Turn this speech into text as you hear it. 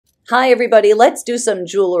Hi everybody, let's do some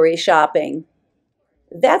jewelry shopping.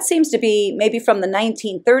 That seems to be maybe from the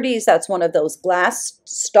 1930s. That's one of those glass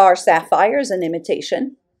star sapphires, an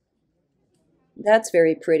imitation. That's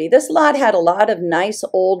very pretty. This lot had a lot of nice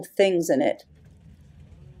old things in it.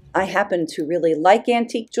 I happen to really like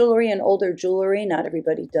antique jewelry and older jewelry. Not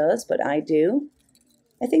everybody does, but I do.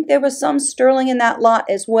 I think there was some sterling in that lot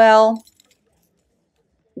as well.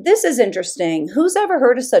 This is interesting. Who's ever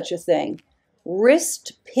heard of such a thing?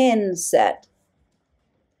 Wrist pin set.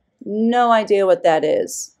 No idea what that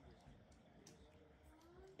is.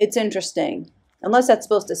 It's interesting. Unless that's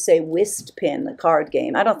supposed to say whist pin, the card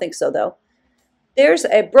game. I don't think so, though. There's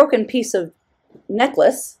a broken piece of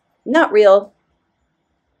necklace. Not real.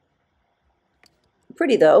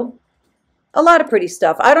 Pretty, though. A lot of pretty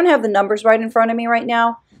stuff. I don't have the numbers right in front of me right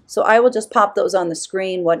now, so I will just pop those on the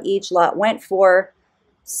screen, what each lot went for.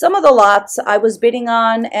 Some of the lots I was bidding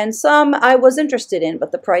on, and some I was interested in,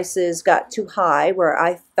 but the prices got too high where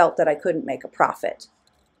I felt that I couldn't make a profit.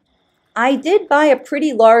 I did buy a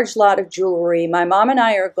pretty large lot of jewelry. My mom and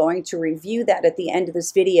I are going to review that at the end of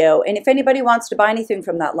this video, and if anybody wants to buy anything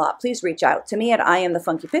from that lot, please reach out to me at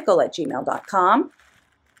iamthefunkypickle@gmail.com.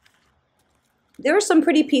 There are some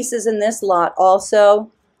pretty pieces in this lot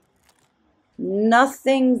also.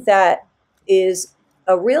 Nothing that is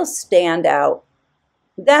a real standout.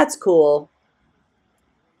 That's cool.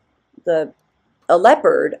 A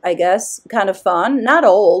leopard, I guess, kind of fun. Not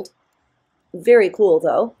old. Very cool,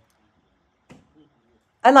 though.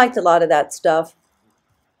 I liked a lot of that stuff.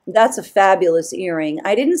 That's a fabulous earring.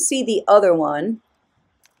 I didn't see the other one,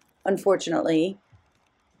 unfortunately.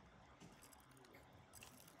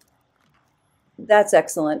 That's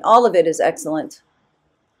excellent. All of it is excellent.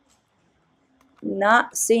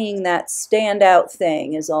 Not seeing that standout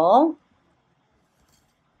thing is all.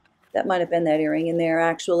 That might have been that earring in there,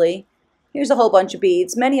 actually. Here's a whole bunch of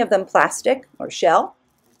beads, many of them plastic or shell.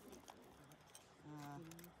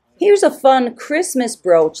 Here's a fun Christmas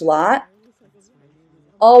brooch lot.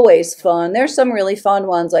 Always fun. There's some really fun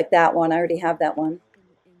ones like that one. I already have that one.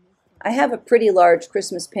 I have a pretty large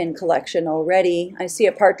Christmas pin collection already. I see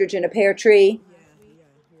a partridge in a pear tree.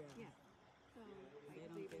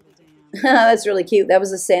 That's really cute. That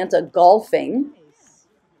was a Santa golfing.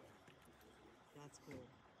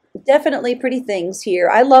 Definitely pretty things here.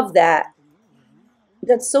 I love that.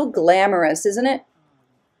 That's so glamorous, isn't it?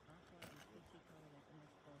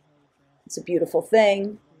 It's a beautiful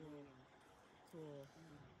thing.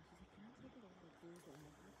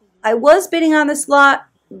 I was bidding on this lot,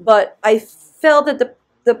 but I felt that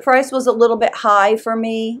the price was a little bit high for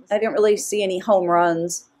me. I didn't really see any home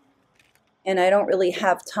runs, and I don't really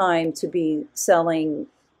have time to be selling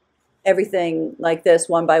everything like this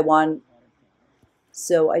one by one.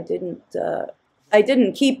 So I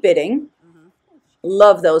didn't keep bidding.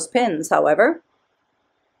 Love those pins, however.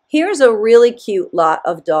 Here's a really cute lot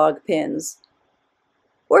of dog pins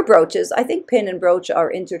or brooches. I think pin and brooch are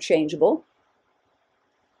interchangeable.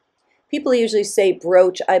 People usually say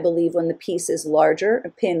brooch, I believe, when the piece is larger, a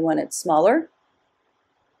pin when it's smaller.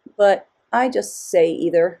 But I just say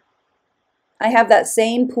either. I have that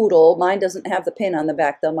same poodle. Mine doesn't have the pin on the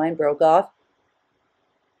back, though. Mine broke off.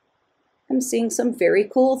 I'm seeing some very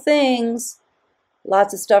cool things.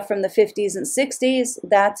 Lots of stuff from the 50s and 60s.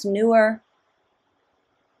 That's newer.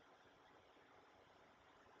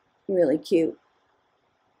 Really cute.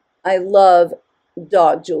 I love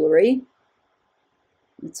dog jewelry.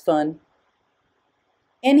 It's fun.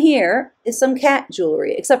 And here is some cat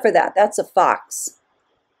jewelry, except for that. That's a fox.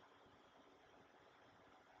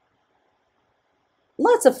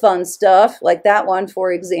 Lots of fun stuff, like that one,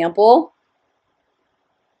 for example.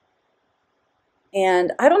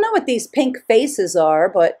 And I don't know what these pink faces are,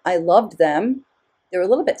 but I loved them. They're a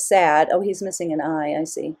little bit sad. Oh, he's missing an eye, I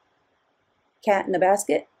see. Cat in a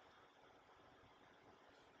basket.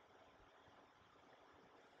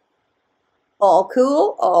 All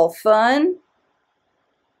cool, all fun.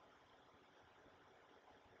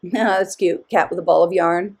 That's cute. Cat with a ball of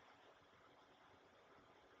yarn.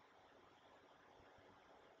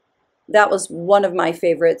 That was one of my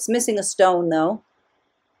favorites. Missing a stone, though.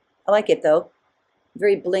 I like it, though.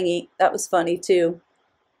 Very blingy. That was funny, too.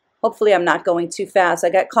 Hopefully I'm not going too fast. I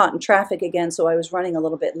got caught in traffic again, so I was running a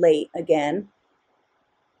little bit late again.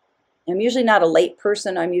 I'm usually not a late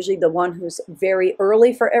person. I'm usually the one who's very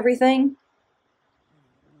early for everything.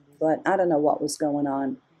 But I don't know what was going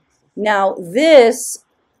on. Now, this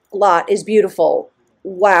lot is beautiful.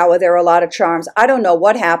 Wow, there are a lot of charms. I don't know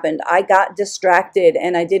what happened. I got distracted,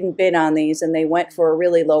 and I didn't bid on these, and they went for a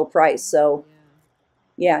really low price. So,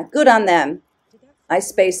 yeah, good on them. I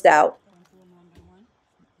spaced out.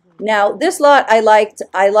 Now, this lot I liked.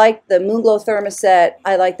 I liked the Moonglow thermoset.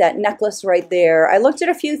 I like that necklace right there. I looked at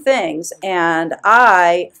a few things, and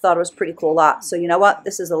I thought it was a pretty cool lot. So you know what?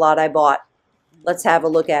 This is the lot I bought. Let's have a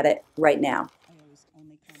look at it right now.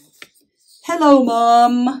 Hello,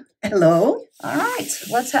 Mom. Hello. All right,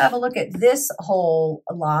 let's have a look at this whole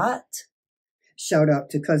lot. Shout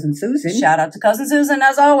out to Cousin Susan. Shout out to Cousin Susan,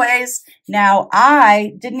 as always. Now,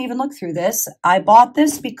 I didn't even look through this. I bought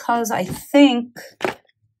this because I think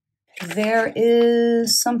there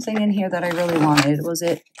is something in here that I really wanted. Was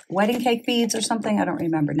it wedding cake beads or something? I don't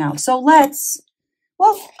remember now. So let's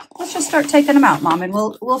just start taking them out, Mom, and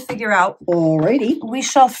we'll figure out. Alrighty. We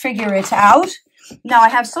shall figure it out. Now, I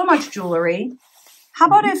have so much jewelry. How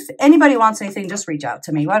about if anybody wants anything, just reach out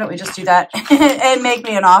to me. Why don't we just do that and make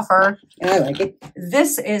me an offer? I like it.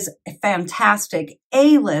 This is a fantastic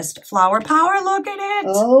A-list flower power. Look at it.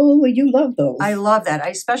 Oh, you love those. I love that. I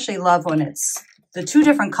especially love when it's the two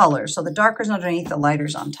different colors. So the darker's underneath, the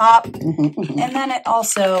lighter's on top. And then it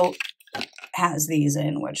also has these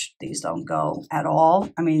in, which these don't go at all.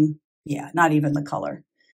 I mean, yeah, not even the color.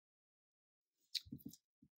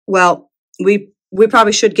 Well, we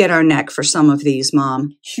probably should get our neck for some of these,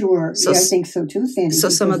 Mom. Sure. So, yeah, I think so too, Sandy. So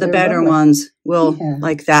some of the better ones will,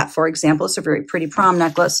 like that, for example. It's a very pretty prom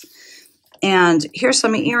necklace. And here's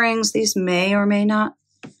some earrings. These may or may not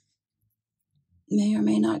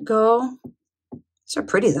go. These are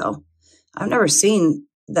pretty, though. I've never seen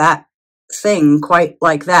that thing quite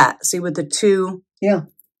like that. See, with the two. Yeah.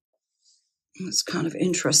 It's kind of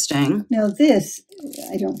interesting. Now this,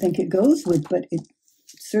 I don't think it goes with, but it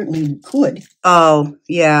certainly could. Oh,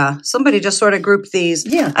 yeah. Somebody just sort of grouped these.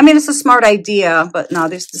 Yeah. I mean, it's a smart idea, but no,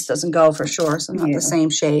 this doesn't go for sure. So not the same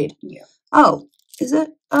shade. Yeah. Oh, is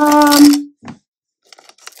it?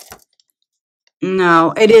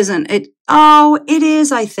 No, it isn't. It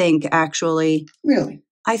is, I think, actually. Really?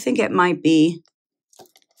 I think it might be.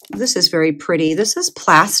 This is very pretty. This is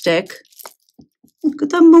plastic. Look at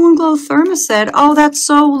the Moonglow thermoset. Oh, that's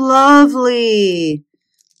so lovely.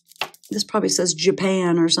 This probably says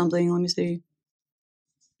Japan or something. Let me see.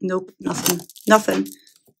 Nope, nothing. Nothing.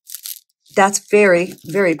 That's very,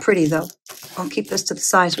 very pretty, though. I'll keep this to the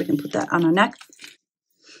side so we can put that on our neck.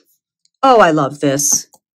 Oh, I love this.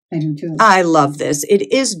 I do too. I love this.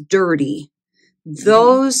 It is dirty.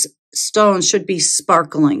 Those stones should be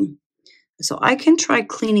sparkling. So I can try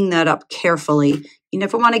cleaning that up carefully. You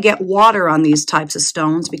never want to get water on these types of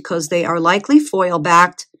stones because they are likely foil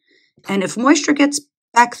backed. And if moisture gets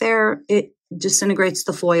back there, it disintegrates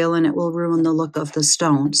the foil and it will ruin the look of the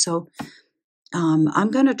stone. So I'm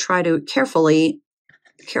going to try to carefully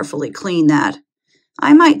clean that.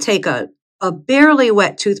 I might take a barely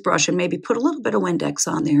wet toothbrush and maybe put a little bit of Windex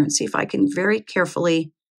on there and see if I can very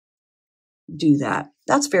carefully do that.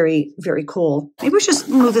 That's very, very cool. Maybe we should just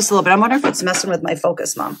move this a little bit. I wonder if it's messing with my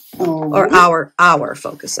focus, Mom. Or our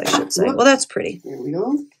focus, I should say. Well, that's pretty. There we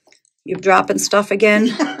go. You're dropping stuff again?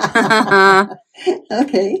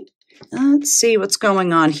 Okay. Let's see what's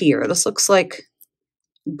going on here. This looks like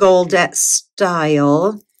Goldette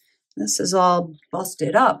style. This is all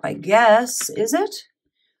busted up, I guess. Is it?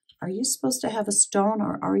 Are you supposed to have a stone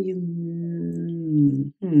or are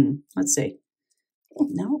you? Let's see.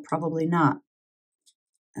 No, probably not.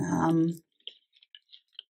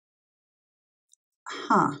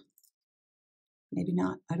 Maybe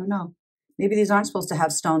not. I don't know. Maybe these aren't supposed to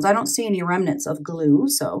have stones. I don't see any remnants of glue,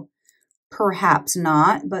 so perhaps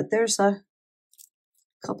not. But there's a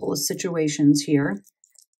couple of situations here.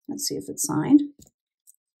 Let's see if it's signed.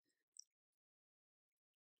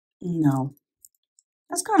 No.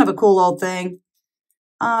 That's kind of a cool old thing.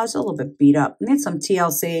 It's a little bit beat up. Needs some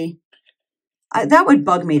TLC. That would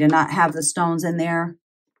bug me to not have the stones in there,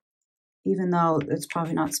 even though it's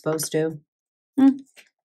probably not supposed to.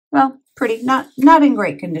 Well, pretty. Not in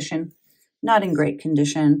great condition. Not in great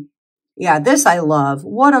condition. Yeah, this I love.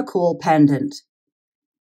 What a cool pendant.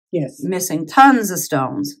 Yes. Missing tons of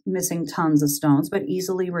stones. But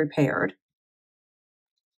easily repaired.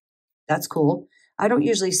 That's cool. I don't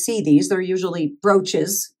usually see these. They're usually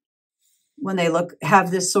brooches when they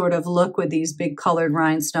have this sort of look with these big colored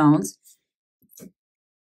rhinestones.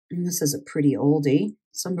 And this is a pretty oldie,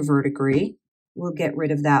 some verdigris. We'll get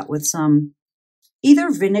rid of that with some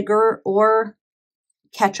either vinegar or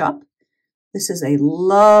ketchup. This is a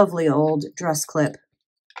lovely old dress clip.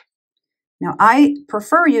 Now, I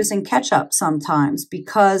prefer using ketchup sometimes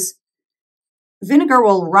because vinegar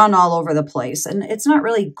will run all over the place. And it's not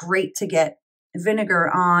really great to get vinegar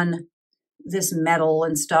on this metal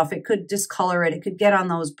and stuff. It could discolor it. It could get on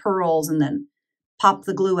those pearls and then pop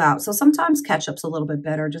the glue out. So sometimes ketchup's a little bit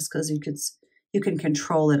better just because You can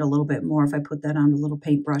control it a little bit more if I put that on a little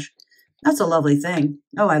paintbrush. That's a lovely thing.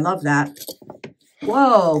 Oh, I love that.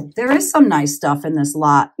 Whoa, there is some nice stuff in this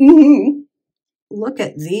lot. Mm-hmm. Look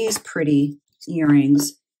at these pretty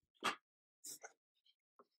earrings.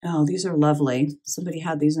 Oh, these are lovely. Somebody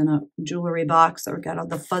had these in a jewelry box. Or got all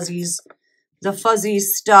the fuzzy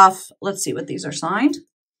stuff. Let's see what these are signed.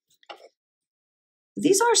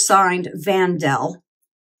 These are signed Vandel.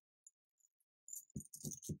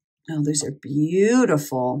 Oh, these are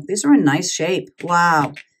beautiful. These are in nice shape.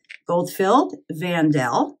 Wow. Gold filled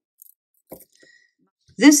Vandel.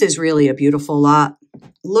 This is really a beautiful lot.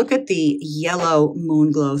 Look at the yellow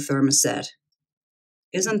moon glow thermoset.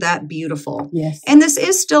 Isn't that beautiful? Yes. And this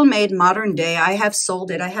is still made modern day. I have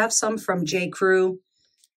sold it. I have some from J. Crew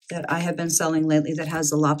that I have been selling lately that has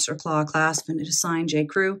the lobster claw clasp, and it is signed J.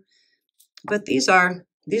 Crew. But these are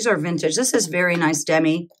vintage. This is very nice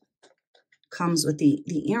demi. Comes with the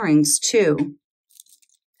earrings too.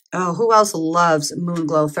 Oh, who else loves moon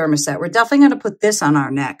glow thermoset? We're definitely going to put this on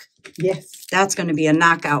our neck. Yes. That's going to be a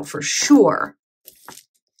knockout for sure.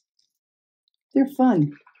 They're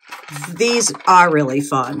fun. These are really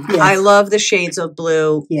fun. Yes. I love the shades of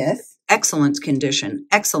blue. Yes. Excellent condition.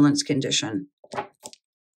 Excellent condition.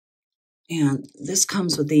 And this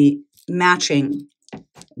comes with the matching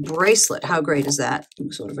bracelet. How great is that?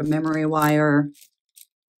 Sort of a memory wire.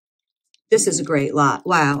 This is a great lot.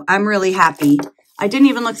 Wow. I'm really happy. I didn't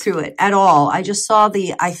even look through it at all. I just saw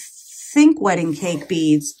the, I think, wedding cake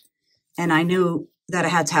beads, and I knew that I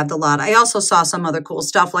had to have the lot. I also saw some other cool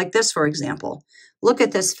stuff like this, for example. Look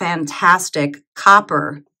at this fantastic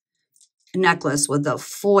copper necklace with the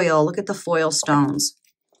foil. Look at the foil stones.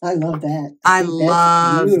 I love that. I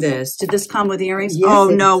love this. Did this come with earrings? Yes, Oh,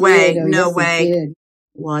 no way. Oh, No yes, way. it did.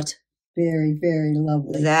 What? Very, very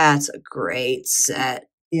lovely. That's a great set.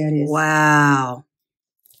 Yeah, it is. Wow.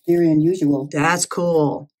 Very unusual. That's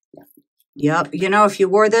cool. Yep. You know, if you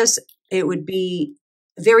wore this, it would be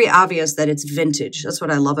very obvious that it's vintage. That's what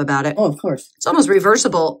I love about it. Oh, of course. It's almost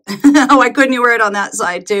reversible. Oh, why couldn't you wear it on that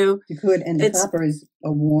side too? You could, and the copper is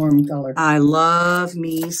a warm color. I love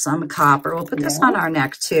me some copper. We'll put this on our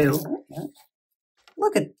neck too. Yeah.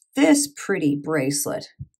 Look at this pretty bracelet.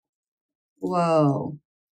 Whoa.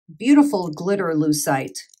 Beautiful glitter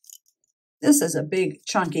lucite. This is a big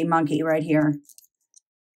chunky monkey right here.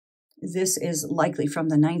 This is likely from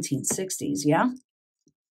the 1960s, yeah?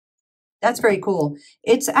 That's very cool.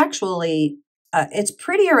 It's actually, it's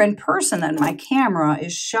prettier in person than my camera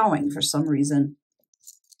is showing for some reason.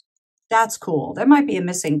 That's cool. There might be a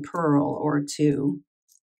missing pearl or two.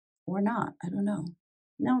 Or not. I don't know.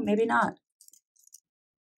 No, maybe not.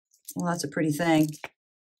 Well, that's a pretty thing.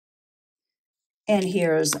 And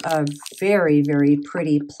here's a very, very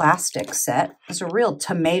pretty plastic set. It's a real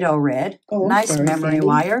tomato red. Oh, nice sorry, memory Sandy.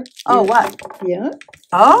 wire. Oh, what? Yeah.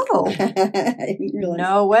 Oh, I didn't realize.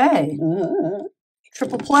 no way.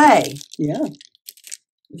 Triple play. Yeah.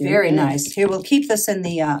 Very nice. Here, we'll keep this in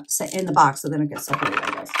the box so then it gets separated,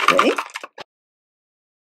 I guess. Okay.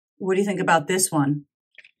 What do you think about this one?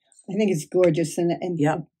 I think it's gorgeous, and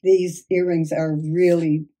Yep. these earrings are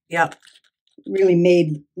really, Yep. really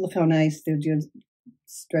made. Look how nice they just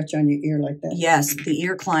stretch on your ear like that. Yes, the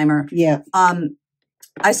ear climber. Yeah.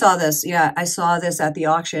 I saw this. Yeah, I saw this at the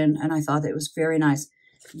auction, and I thought it was very nice.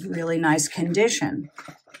 Really nice condition.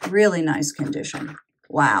 Really nice condition.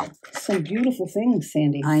 Wow. Some beautiful things,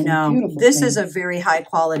 Sandy. I know. This is a very high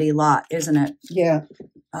quality lot, isn't it? Yeah.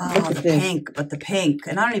 Oh, Look at the this. pink, but the pink.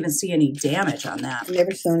 And I don't even see any damage on that.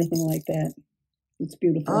 Never saw anything like that. It's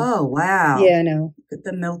beautiful. Oh, wow. Yeah, I know. Look at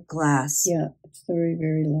the milk glass. Yeah, it's very,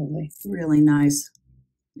 very lovely. Really nice.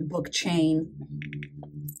 Book chain.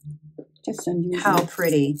 Just unusual. How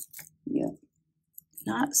pretty. Yeah.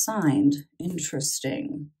 Not signed.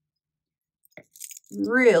 Interesting.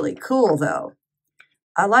 Really cool, though.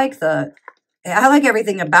 I like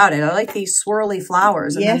everything about it. I like these swirly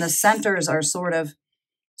flowers. And then the centers are sort of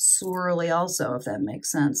swirly also, if that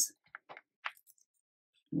makes sense.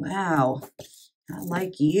 Wow. I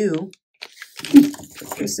like you.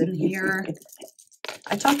 Put this in here.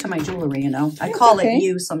 I talk to my jewelry, you know. I call it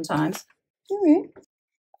you sometimes. All right.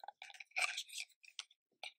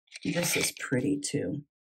 This is pretty too.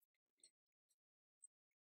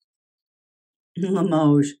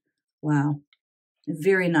 Limoges. Wow.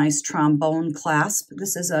 Very nice trombone clasp.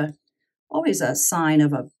 This is always a sign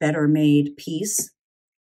of a better made piece.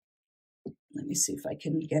 Let me see if I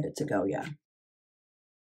can get it to go. Yeah.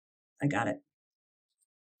 I got it.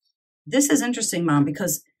 This is interesting, Mom,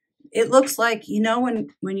 because it looks like, you know,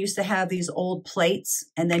 when you used to have these old plates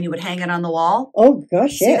and then you would hang it on the wall. Oh,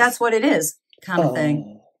 gosh, See, that's what it is, kind of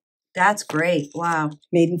thing. Oh. That's great. Wow.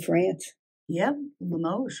 Made in France. Yep,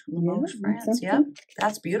 Limoges, Yeah, France. Yep, something.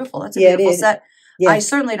 that's beautiful. That's a Yeah, it beautiful is. set. Yeah. I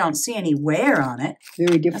certainly don't see any wear on it.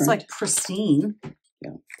 Very different. It's like pristine.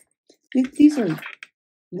 Yeah. These are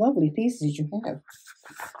lovely pieces you have.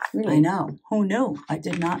 Really. I know. Who knew? I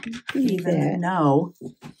did not even that. know.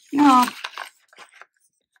 No.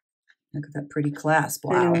 Look at that pretty clasp.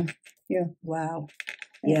 I Wow. know. Yeah. Wow.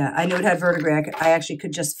 Yeah, I knew it had vertebrae. I actually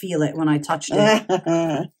could just feel it when I touched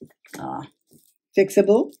it.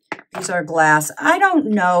 Fixable? These are glass. I don't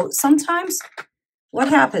know. Sometimes what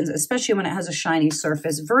happens, especially when it has a shiny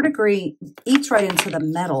surface, verdigris eats right into the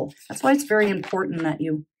metal. That's why it's very important that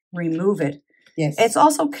you remove it. Yes. It's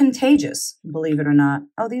also contagious, believe it or not.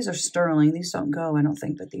 Oh, these are sterling. These don't go, I don't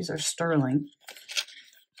think, but these are sterling.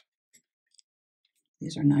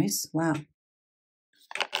 These are nice. Wow.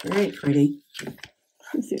 Very pretty.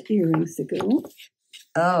 These are earrings to go.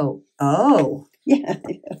 Oh. Yeah.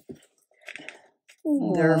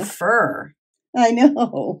 They're fur. I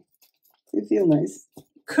know. They feel nice.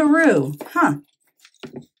 Karoo. Huh.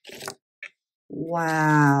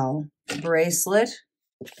 Wow. The bracelet.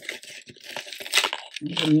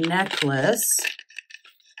 The necklace.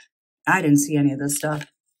 I didn't see any of this stuff.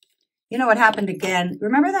 You know what happened again?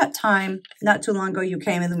 Remember that time not too long ago you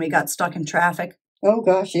came and then we got stuck in traffic? Oh,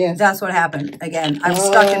 gosh, yes. That's what happened again. I was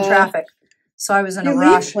stuck in traffic. So I was in a You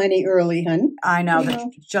rush. leave plenty early, hun. I know, You but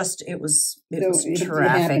know. just it was It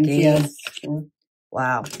traffic. happens, yes, sure.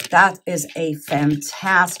 Wow. That is a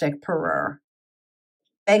fantastic parure.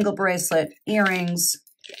 Bangle bracelet, earrings,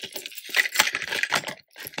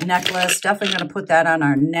 necklace. Definitely going to put that on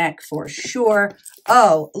our neck for sure.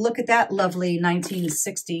 Oh, look at that lovely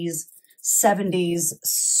 1960s, 70s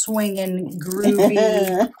swinging,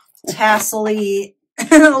 groovy, tassel-y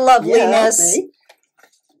loveliness. Yeah,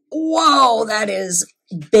 Whoa, that is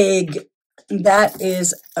big. That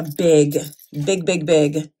is a big.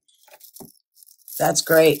 That's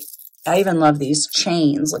great. I even love these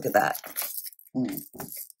chains. Look at that.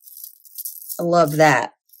 I love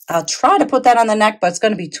that. I'll try to put that on the neck, but it's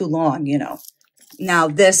going to be too long, you know. Now,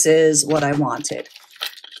 this is what I wanted.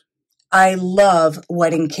 I love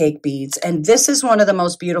wedding cake beads, and this is one of the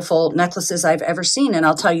most beautiful necklaces I've ever seen, and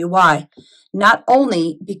I'll tell you why. Not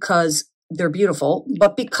only because they're beautiful,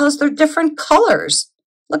 but because they're different colors.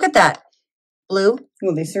 Look at that. Blue,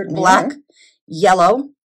 well, they certainly black, are. yellow,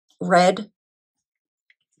 red.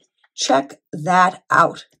 Check that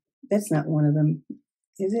out. That's not one of them,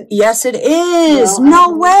 is it? Yes, it is. Well,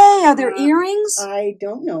 no way. Are there earrings? I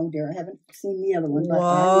don't know, dear. I haven't seen the other one. But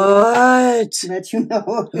What? let you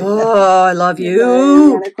know. Oh, I love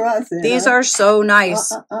you. These are so nice.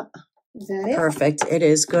 Is that it? Perfect. It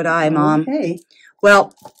is. Good eye, Mom. Okay.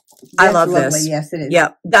 Well, I That's love lovely. this. Yes, it is.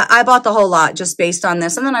 Yeah, I bought the whole lot just based on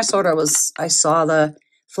this. And then I saw the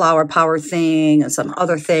flower power thing and some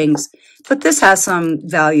other things. But this has some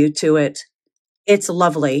value to it. It's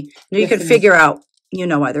lovely. Now you Yes, can it figure out, you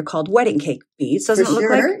know why they're called wedding cake beads. Doesn't For it look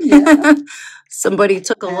sure, like yeah. somebody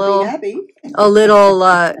took Happy. a little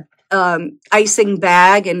icing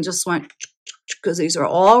bag and just went, because these are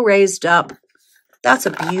all raised up. That's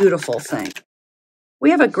a beautiful thing.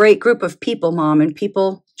 We have a great group of people, Mom, and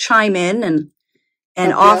people chime in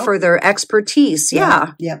and offer their expertise.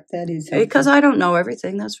 Yeah. Yep, that is helpful. Because I don't know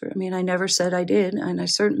everything. I never said I did, and I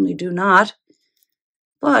certainly do not.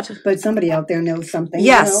 But somebody out there knows something.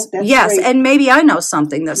 Yes, you know, yes. great. And maybe I know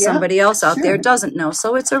something that Yeah, somebody else out there sure. doesn't know.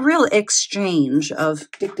 So it's a real exchange of,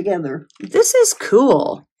 Stick together. this is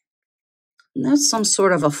cool. And that's some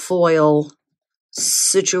sort of a foil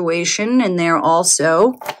situation in there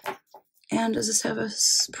also. And does this have a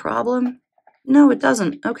problem? No, it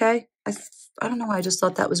doesn't. Okay. I don't know why I just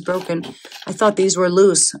thought that was broken. I thought these were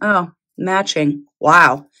loose. Oh, matching.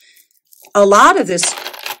 Wow. A lot of this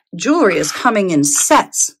jewelry is coming in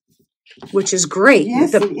sets, which is great.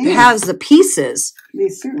 Yes, it is. It has the pieces. They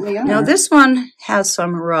certainly are. Now, this one has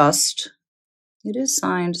some rust. It is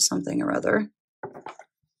signed something or other.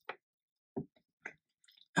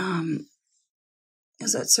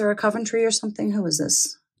 Is that Sarah Coventry or something? Who is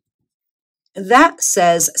this? That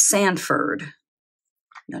says Sanford.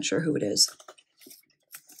 Not sure who it is.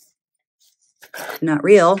 Not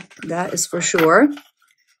real. That is for sure.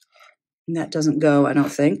 And that doesn't go, I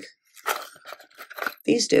don't think.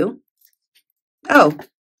 These do. Oh,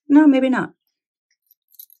 no, maybe not.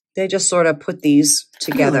 They just sort of put these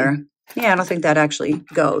together. Really? Yeah, I don't think that actually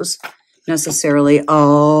goes necessarily.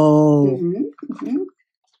 Oh.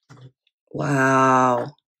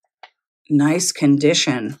 Wow. Nice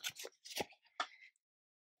condition.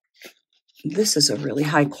 This is a really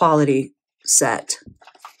high quality set.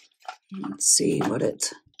 Let's see what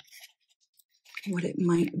it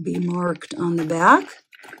might be marked on the back.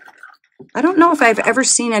 I don't know if I've ever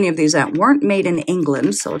seen any of these that weren't made in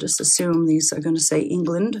England, so I'll just assume these are going to say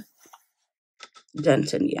England.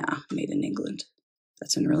 Denton, yeah, made in England.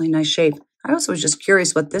 That's in really nice shape. I also was just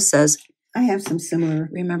curious what this says. I have some similar.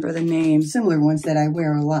 Remember the name. Similar ones that I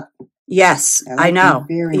wear a lot. Yes, I know.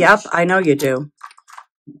 Yep, I know you do.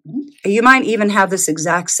 You might even have this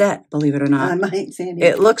exact set, believe it or not. I might, Sandy.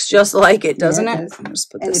 It looks just like it, doesn't it? Does.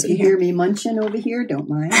 Just put And this if in you hear me munching over here, don't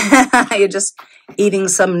mind. You're just eating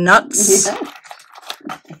some nuts. Yeah.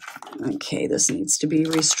 Okay, this needs to be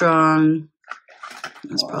restrung.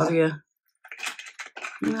 That's probably a...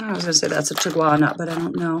 I was going to say that's a Chihuahua nut, but I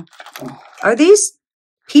don't know. Are these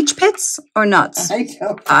peach pits or nuts?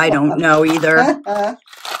 I don't know either.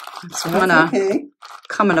 It's kind of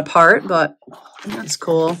coming apart, but that's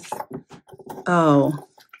cool. Oh.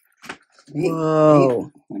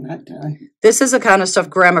 Whoa. We're not done. This is the kind of stuff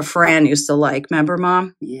Grandma Fran used to like. Remember,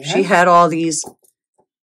 Mom? Yeah. She had all these.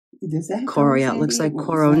 Does that Coro? Yeah, it looks like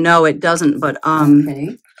Coro. No, it doesn't, but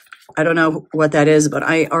I don't know what that is, but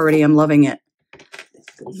I already am loving it.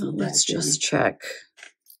 Well, let's just check.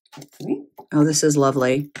 Oh, this is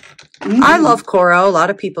lovely. I love Coro. A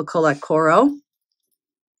lot of people collect Coro.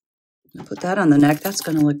 I'll put that on the neck. That's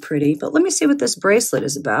going to look pretty. But let me see what this bracelet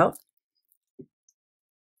is about.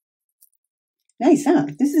 Nice, huh?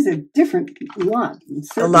 This is a different lot.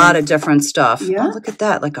 A lot of different stuff. Yeah. Oh, look at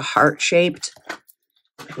that. Like a heart-shaped.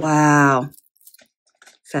 Wow.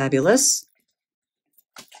 Fabulous.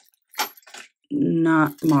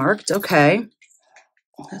 Not marked. Okay.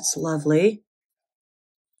 That's lovely.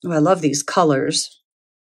 Oh, I love these colors.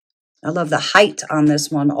 I love the height on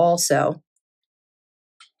this one also.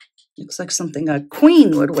 Looks like something a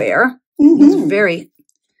queen would wear. It's very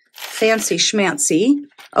fancy schmancy.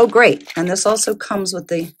 Oh, great. And this also comes with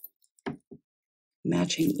the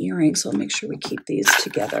matching earrings. So I'll make sure we keep these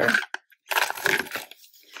together.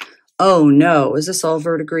 Oh, no. Is this all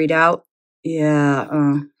verdigreed out?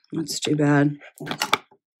 Yeah. That's too bad.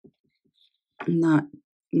 Not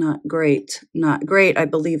great. Not great. I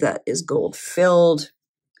believe that is gold filled.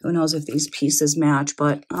 Who knows if these pieces match,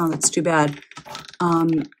 but that's too bad.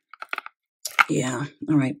 Yeah.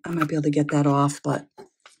 All right. I might be able to get that off, but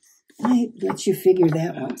I let you figure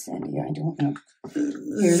that one, Sandy. I don't know.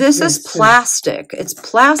 This is plastic. It's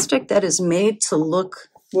plastic that is made to look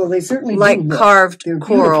they certainly like carved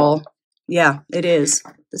coral. Beautiful. Yeah, it is.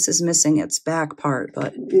 This is missing its back part,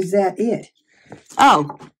 but is that it?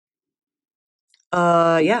 Oh.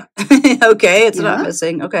 Yeah. Okay, it's not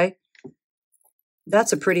missing. Okay.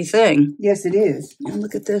 That's a pretty thing. Yes, it is. And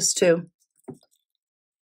look at this too.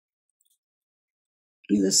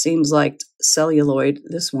 This seems like celluloid,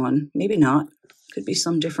 this one. Maybe not. Could be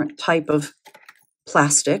some different type of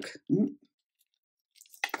plastic.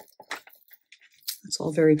 It's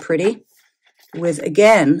all very pretty. With,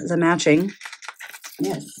 again, the matching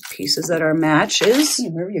pieces that are matches. Yeah,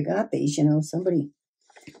 wherever you got these, you know, somebody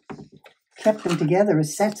kept them together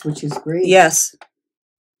as sets, which is great. Yes.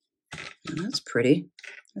 Oh, that's pretty.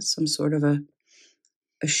 That's some sort of a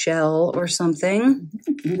shell or something.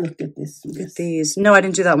 You looked at this. Look at these. No, I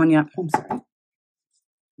didn't do that one yet. I'm sorry. All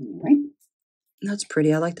right. That's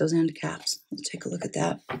pretty. I like those end caps. Let's take a look at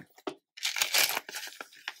that.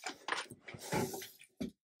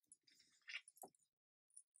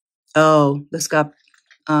 Oh, this got,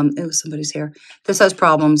 it was somebody's hair. This has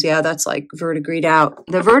problems. Yeah, that's like verdigreed out.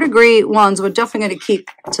 The verdigris ones we're definitely going to keep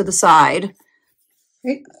to the side.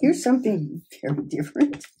 Hey, here's something very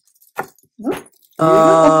different. Look.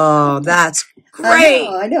 Oh, that's great.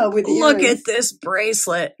 I know. With the Look earrings. at this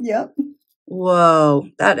bracelet. Yep. Whoa,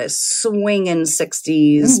 that is swinging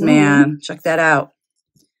 60s, man. Check that out.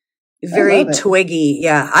 Very twiggy.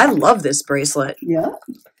 Yeah, I love this bracelet. Yeah.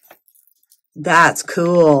 That's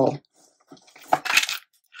cool.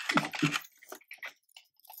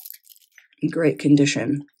 Great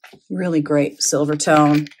condition. Really great silver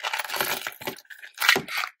tone.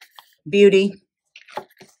 Beauty.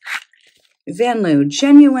 Van Loo,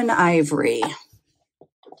 genuine ivory.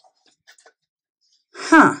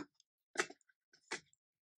 Huh.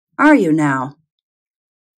 Are you now?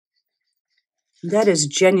 That is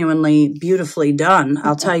genuinely beautifully done.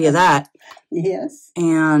 I'll tell you that. Yes.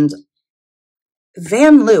 And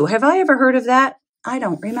Van Loo, have I ever heard of that? I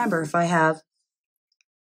don't remember if I have.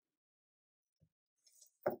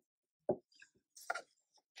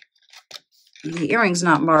 The earring's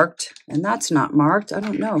not marked, and that's not marked. I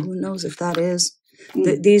don't know. Who knows if that is?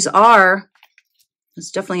 These are,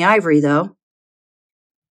 it's definitely ivory, though.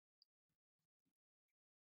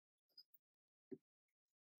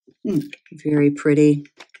 Very pretty.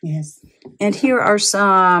 Yes. And here are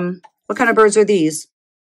some, what kind of birds are these?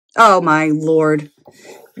 Oh, my Lord.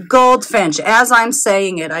 Goldfinch. As I'm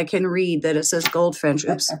saying it, I can read that it says goldfinch.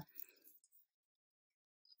 Oops.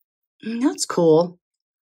 That's cool.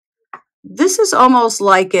 This is almost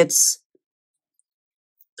like it's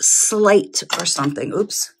slate or something.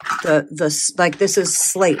 Oops. Like this is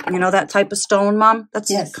slate. You know that type of stone, Mom?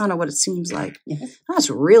 That's kind of what it seems like. Yes. That's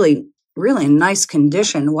really, really nice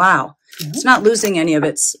condition. Wow. It's not losing any of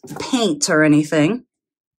its paint or anything.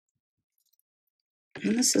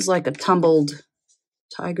 And this is like a tumbled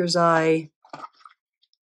tiger's eye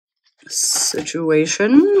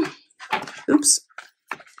situation. Oops.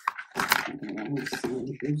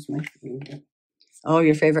 Here's my favorite. Oh,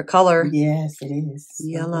 your favorite color. Yes, it is.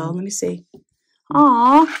 Yellow. Let me see.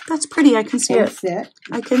 Aw, that's pretty. I can see it. Set.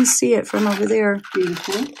 I can see it from over there.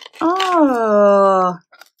 Beautiful. Oh.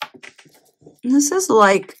 This is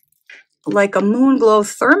like a moon glow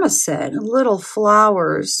thermoset. Little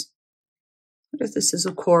flowers. What if this is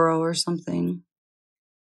a coral or something?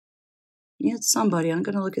 Yeah, it's somebody. I'm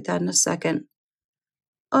going to look at that in a second.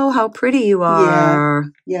 Oh, how pretty you are.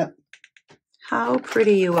 Yeah. Yep. How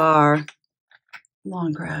pretty you are.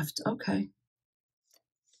 Long graft. Okay.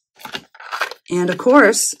 And of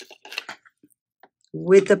course,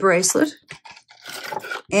 with the bracelet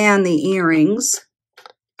and the earrings.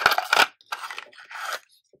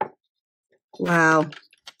 Wow.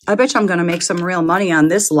 I bet you I'm going to make some real money on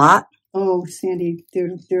this lot. Oh, Sandy,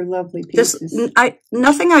 they're lovely pieces.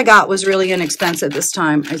 Nothing I got was really inexpensive this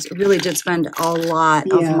time. I really did spend a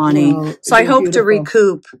lot of money. Well, so I hope to beautiful.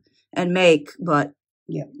 recoup and make, but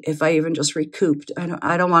yeah, if I even just recouped,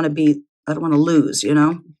 I don't want to lose, you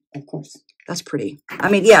know? Of course. That's pretty. I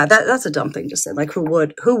mean, yeah, that's a dumb thing to say. Like who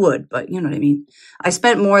would, but you know what I mean? I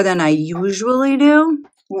spent more than I usually do.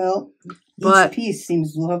 Well, but each piece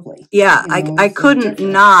seems lovely. Yeah, you know, I couldn't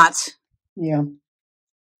not. Yeah.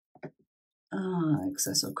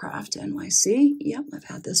 Excesso Craft NYC. Yep, I've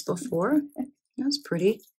had this before. That's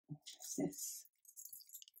pretty. Yes.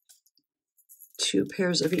 2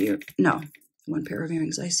 pairs of no, 1 pair of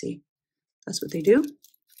earrings. I see. That's what they do.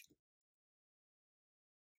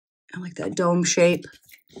 I like that dome shape.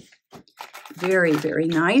 Very, very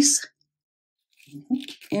nice.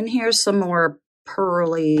 And here's some more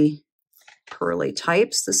pearly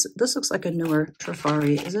types. This looks like a newer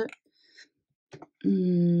Trifari, is it?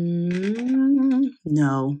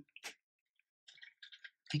 No.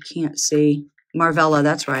 I can't see. Marvella,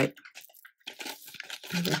 that's right.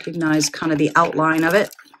 I recognize kind of the outline of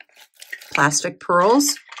it. Plastic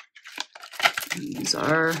pearls. And these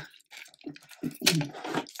are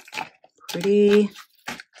pretty.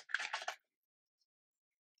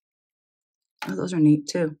 Oh, those are neat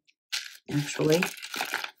too, actually.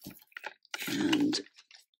 And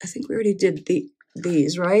I think we already did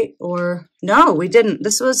these, right? Or no, we didn't.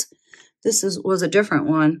 This was a different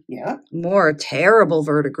one. Yeah. More terrible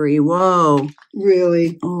verdigris. Whoa.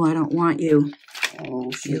 Really? Oh, I don't want you.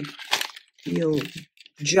 Oh, shit. You'll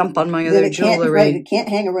jump on my other jewelry. Right, it can't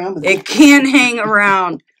hang around with it. Can't hang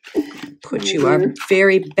around. You are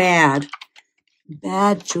very bad.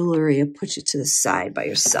 Bad jewelry. I'll put you to the side by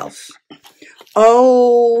yourself.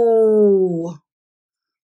 Oh.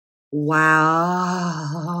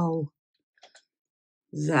 Wow.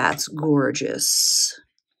 That's gorgeous.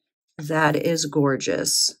 That is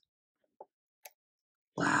gorgeous.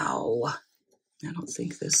 Wow. I don't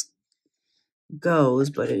think this goes,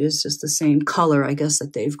 but it is just the same color, I guess,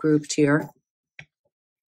 that they've grouped here.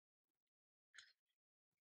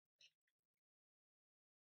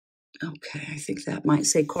 Okay, I think that might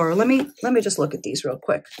say coral. Let me just look at these real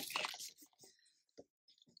quick.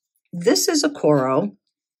 This is a coral.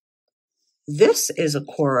 This is a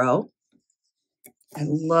coral. I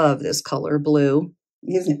love this color blue.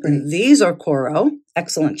 Isn't it pretty? These are coral.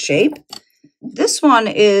 Excellent shape. This one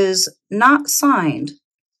is not signed.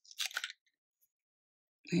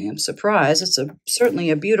 I am surprised. It's certainly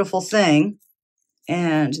a beautiful thing.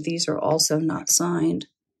 And these are also not signed.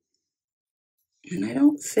 And I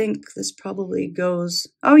don't think this probably goes.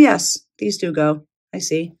 Oh, yes, these do go. I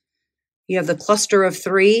see. You have the cluster of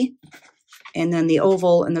 3, and then the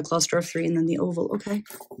oval, and the cluster of 3, and then the oval. Okay.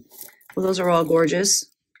 Well, those are all gorgeous.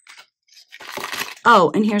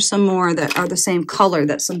 Oh, and here's some more that are the same color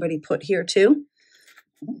that somebody put here, too.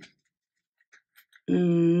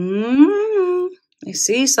 I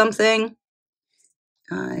see something.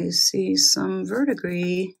 I see some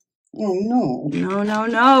verdigris. Oh, no. No, no,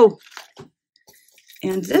 no.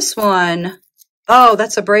 And this one, oh,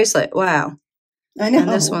 that's a bracelet. Wow. I know. And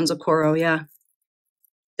this one's a coral, yeah.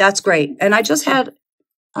 That's great. And I just had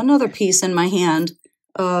another piece in my hand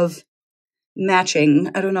of matching.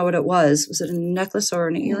 I don't know what it was. Was it a necklace or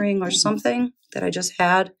an earring or something that I just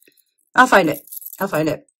had? I'll find it. I'll find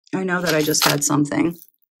it. I know that I just had something.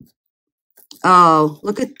 Oh,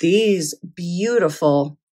 look at these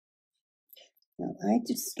beautiful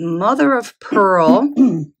mother of pearl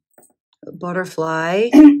butterfly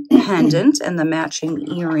pendant and the matching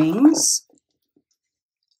earrings.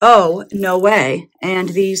 Oh, no way. And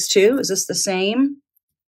these two, is this the same?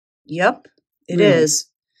 Yep, it is.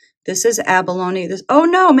 This is abalone. This, oh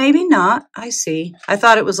no, maybe not. I see. I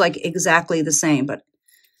thought it was like exactly the same, but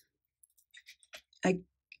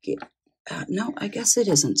no, I guess it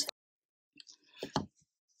isn't.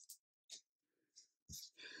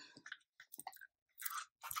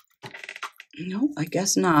 No, I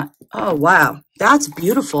guess not. Oh, wow. That's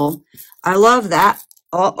beautiful. I love that.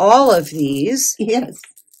 All of these. Yes.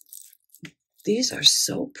 These are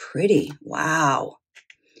so pretty. Wow.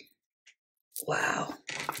 Wow.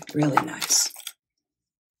 Really nice.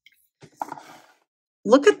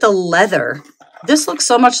 Look at the leather. This looks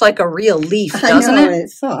so much like a real leaf, doesn't it?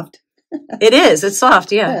 It's soft. It is. It's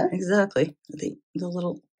soft. Yeah, exactly. The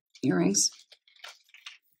little earrings.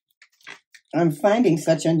 I'm finding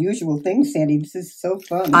such unusual things, Sandy. This is so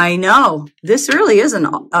fun. I know. This really is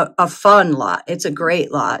a fun lot. It's a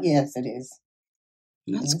great lot. Yes, it is.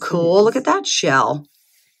 That's cool. Look at that shell.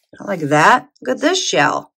 I like that. Look at this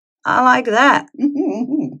shell. I like that.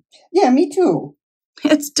 Yeah, me too.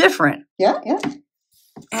 It's different. Yeah.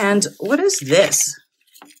 And what is this?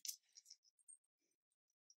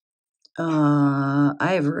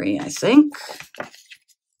 Ivory, I think.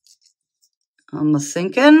 I'm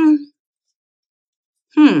thinking.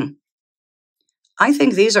 I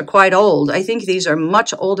think these are quite old. I think these are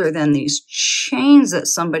much older than these chains that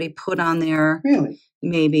somebody put on there. Really?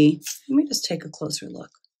 Maybe. Let me just take a closer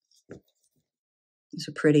look. These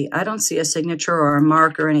are pretty. I don't see a signature or a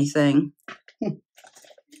mark or anything.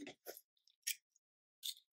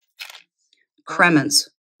 Cremants.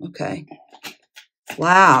 Okay.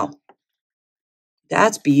 Wow.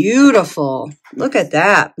 That's beautiful. Look at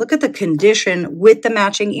that. Look at the condition with the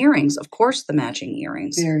matching earrings. Of course, the matching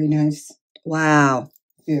earrings. Very nice. Wow.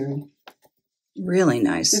 Very. Really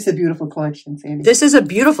nice. This is a beautiful collection, Sandy. This is a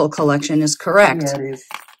beautiful collection, is correct. Yeah, it is.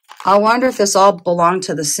 I wonder if this all belonged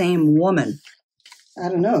to the same woman. I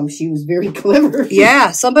don't know. She was very clever.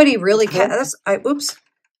 Yeah, somebody really. Oops.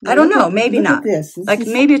 I don't know. Maybe not. This like is,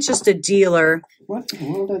 maybe it's just a dealer. What in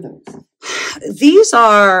the world are those? These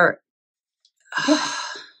are.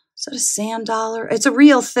 Is that a sand dollar? It's a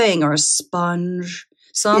real thing or a sponge.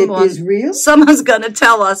 It is real? Someone's going to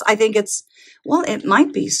tell us. I think it's, well, it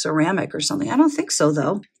might be ceramic or something. I don't think so,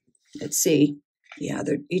 though. Let's see. Yeah,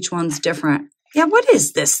 each one's different. Yeah, what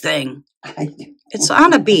is this thing? It's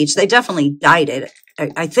on a beach. They definitely dyed it,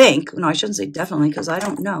 I think. No, I shouldn't say definitely because I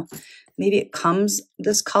don't know. Maybe it comes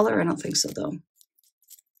this color. I don't think so, though.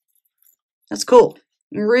 That's cool.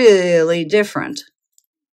 Really different.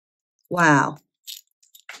 Wow.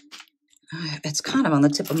 It's kind of on the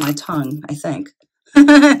tip of my tongue, I think.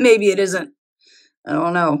 Maybe it isn't. I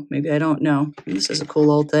don't know. Maybe I don't know. This is a cool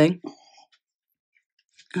old thing.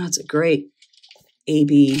 Oh, it's a great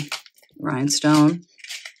AB rhinestone.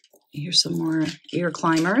 Here's some more ear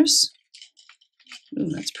climbers. Ooh,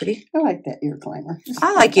 that's pretty. I like that ear climber.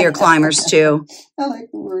 I like ear climbers too. I like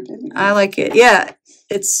the word. I like it. Yeah,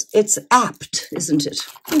 it's apt, isn't it?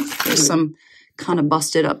 There's some kind of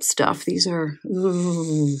busted up stuff. These are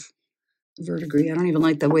verdigris. I don't even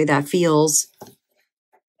like the way that feels.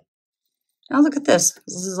 Oh, look at this.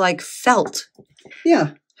 This is like felt.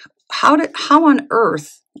 Yeah. How on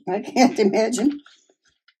earth? I can't imagine.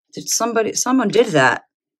 Someone did that.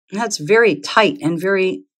 That's very tight and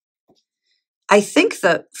very, I think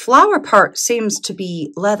the flower part seems to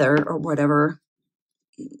be leather or whatever.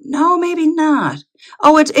 No, maybe not.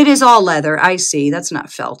 Oh, it is all leather. I see. That's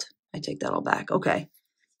not felt. I take that all back. Okay.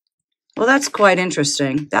 Well, that's quite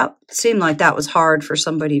interesting. That seemed like that was hard for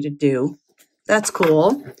somebody to do. That's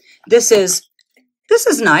cool. This is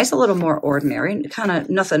nice, a little more ordinary, kind of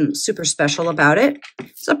nothing super special about it.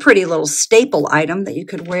 It's a pretty little staple item that you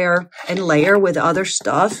could wear and layer with other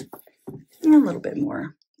stuff. And a little bit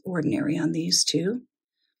more ordinary on these two.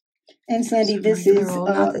 And Sandy, this is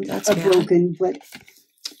a broken, but it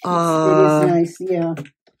is nice, yeah.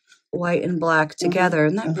 White and black together.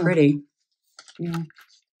 Isn't that pretty? Yeah.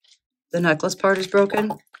 The necklace part is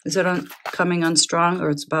broken? Is it coming unstrung, or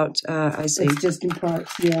it's about, I see. It's just in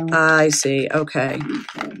parts, yeah. I see, okay.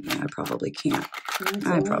 Yeah, I probably can't.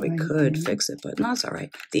 I probably could fix it, but no, it's all right.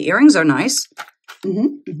 The earrings are nice.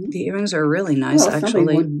 The earrings are really nice,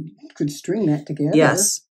 actually. Could string that together.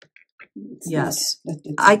 Yes. Yes.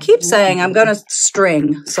 I keep saying I'm going to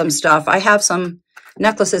string some stuff. I have some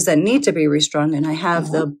necklaces that need to be restrung, and I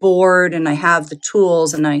have the board, and I have the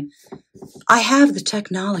tools, and I have the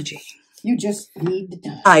technology. You just need the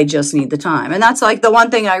time. I just need the time. And that's like the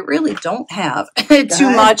one thing I really don't have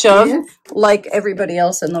too much of, like everybody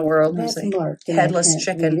else in the world. That's marked. Headless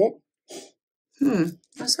chicken.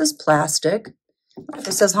 This is plastic.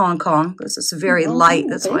 It says Hong Kong. This is very light.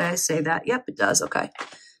 That's why I say that. Yep, it does. Okay.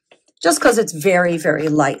 Just because it's very, very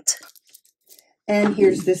light. And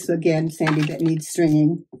here's this again, Sandy, that needs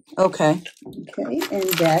stringing. Okay. Okay, and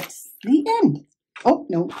that's the end. Oh,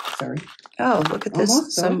 no, sorry. Oh, look at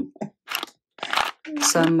this. Some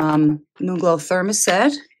Moonglow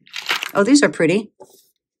thermoset. Oh, these are pretty.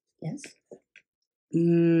 Yes.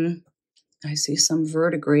 I see some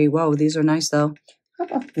verdigris. Whoa, these are nice though. How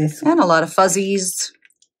about this one? And a lot of fuzzies.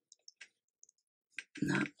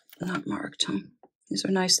 Not marked, huh? These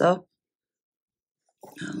are nice though.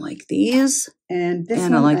 I like these. And this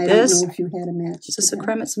and one, I like this. don't know if you had a match. Is this a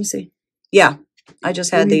cremettes? Let me see. Yeah, I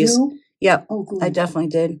just had these. Yep. Oh, good. I definitely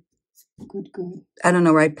did. Good. I don't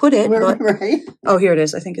know where I put it. But, right. Oh, here it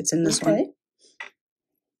is. I think it's in this one.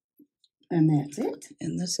 And that's it.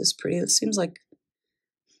 And this is pretty. It seems like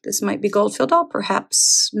this might be gold filled up.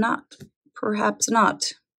 Perhaps not. Perhaps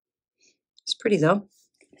not. It's pretty though.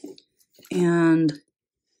 And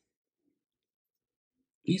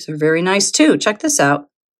these are very nice too. Check this out.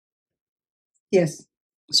 Yes.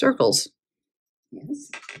 Circles.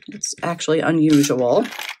 Yes. It's actually unusual.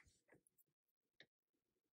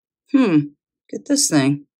 Get this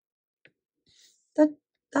thing.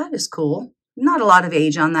 That is cool. Not a lot of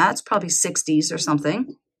age on that. It's probably 60s or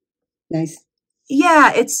something. Nice.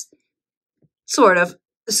 Yeah, it's sort of.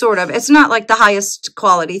 It's not like the highest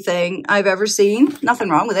quality thing I've ever seen. Nothing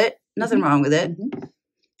wrong with it. Nothing wrong with it.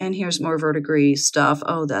 And here's more verdigris stuff.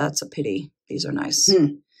 Oh, that's a pity. These are nice.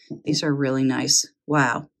 These are really nice.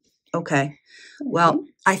 Wow. Okay. Well,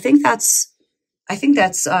 I think that's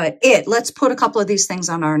it. Let's put a couple of these things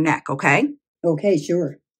on our neck, okay? Okay,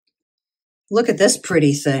 sure. Look at this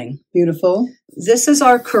pretty thing. Beautiful. This is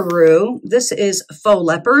our Karoo. This is faux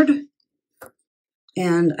leopard.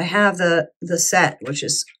 And I have the set, which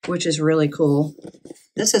is really cool.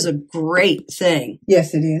 This is a great thing.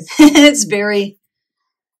 Yes, it is. It's very,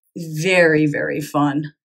 very, very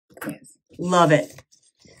fun. Yes. Love it.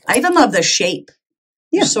 I even love the shape.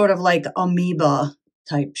 Yeah. They're sort of like amoeba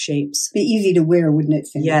type shapes. Be easy to wear, wouldn't it,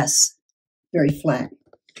 Sandy? Yes. Very flat.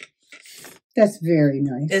 That's very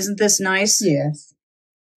nice. Isn't this nice? Yes.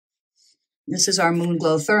 This is our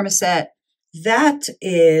Moonglow thermoset. That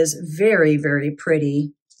is very, very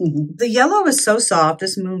pretty. The yellow is so soft,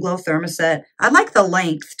 this Moonglow thermoset. I like the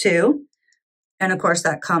length too. And of course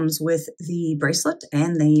that comes with the bracelet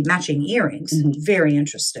and the matching earrings. Very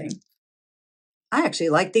interesting. I actually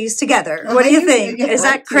like these together. What do you think? Is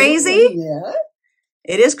that crazy? Yeah.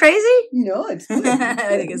 It is crazy? No, it's good.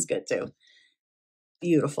 I think it's good too.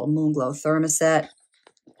 Beautiful Moonglow thermoset.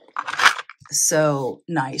 So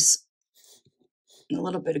nice. A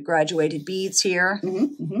little bit of graduated beads here.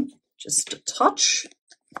 Just a touch.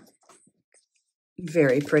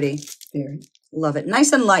 Very pretty. Very. Love it.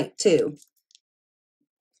 Nice and light too.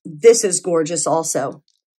 This is gorgeous also.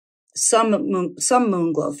 Some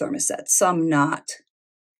Moonglow thermosets, some not.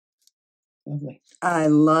 Lovely. I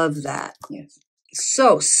love that. Yes.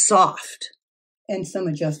 So soft. And some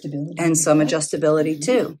adjustability. And some adjustability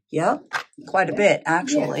too. Yep. Quite a bit,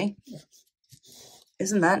 actually. Yeah.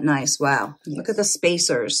 Isn't that nice? Wow. Yes. Look at the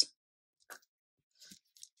spacers.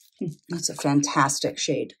 That's a fantastic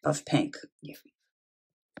shade of pink. Yeah.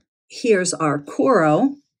 Here's our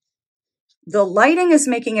Coro. The lighting is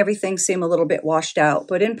making everything seem a little bit washed out,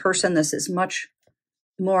 but in person, this is much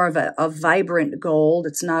more of a vibrant gold.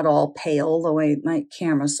 It's not all pale the way my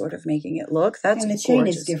camera's sort of making it look. That's and the chain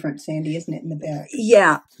is different, Sandy, isn't it, in the back?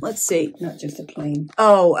 Yeah. Let's see. Not just a plain.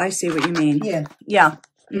 Oh, I see what you mean. Yeah. Yeah.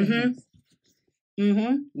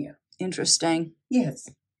 Yeah. Interesting. Yes.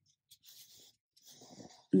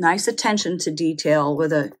 Nice attention to detail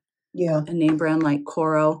with a name brand like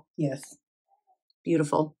Coro. Yes.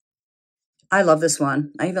 Beautiful. I love this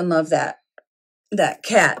one. I even love that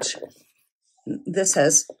catch. This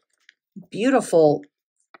has beautiful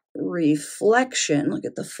reflection. Look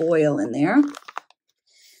at the foil in there.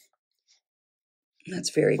 That's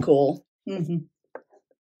very cool. I don't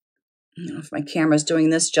know if my camera's doing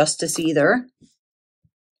this justice either,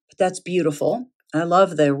 but that's beautiful. I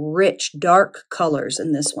love the rich, dark colors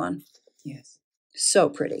in this one. Yes. So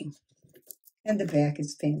pretty. And the back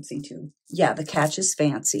is fancy too. Yeah, the catch is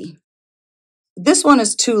fancy. This one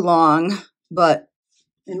is too long, but...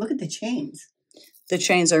 And look at the chains. The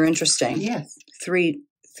chains are interesting. Yes. Three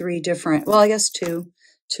different, well, I guess two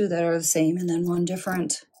Two that are the same and then one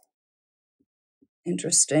different.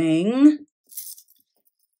 Interesting.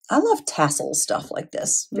 I love tassel stuff like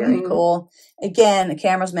this. Very cool. Again, the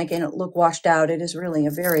camera's making it look washed out. It is really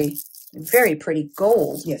a very, very pretty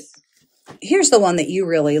gold. Yes. Here's the one that you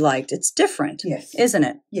really liked. It's different. Yes. Isn't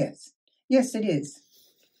it? Yes. Yes, it is.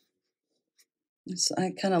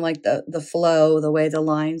 I kind of like the flow, the way the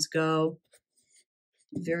lines go.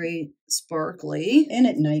 Very sparkly. And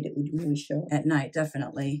at night, it would really show. At night,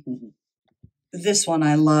 definitely. This one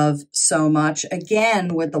I love so much.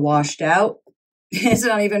 Again, with the washed out. It's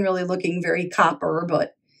not even really looking very copper,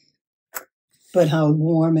 but how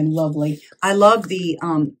warm and lovely. I love the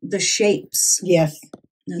shapes. Yes.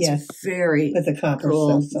 That's very with the copper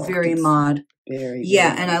cool. so Very mod. Very.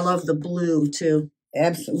 And I love the blue too.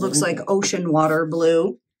 Absolutely. Looks like ocean water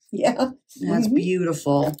blue. Yeah. That's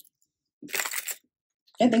beautiful.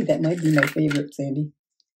 I think that might be my favorite, Sandy.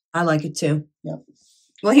 I like it too. Yep.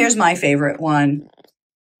 Well, here's my favorite one.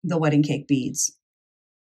 The wedding cake beads.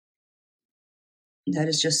 That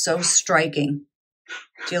is just so striking.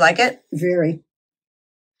 Do you like it? Very.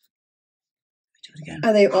 Do it again.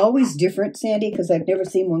 Are they always different, Sandy? Because I've never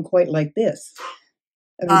seen one quite like this.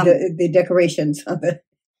 I mean, the decorations on the...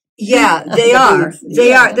 Yeah, they are.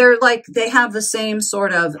 They are. They're like, they have the same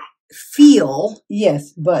sort of feel.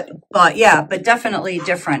 Yes, but definitely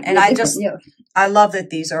different. And I love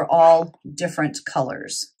that these are all different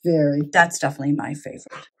colors. Very. That's definitely my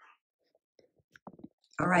favorite.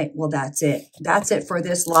 All right. Well, that's it. That's it for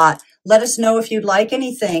this lot. Let us know if you'd like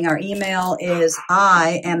anything. Our email is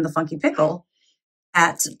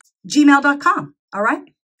iamthefunkypickle@gmail.com. All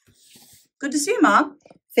right. Good to see you, Mom.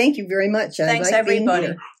 Thank you very much. Thanks,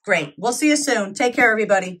 everybody. Great. We'll see you soon. Take care,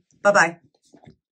 everybody. Bye-bye.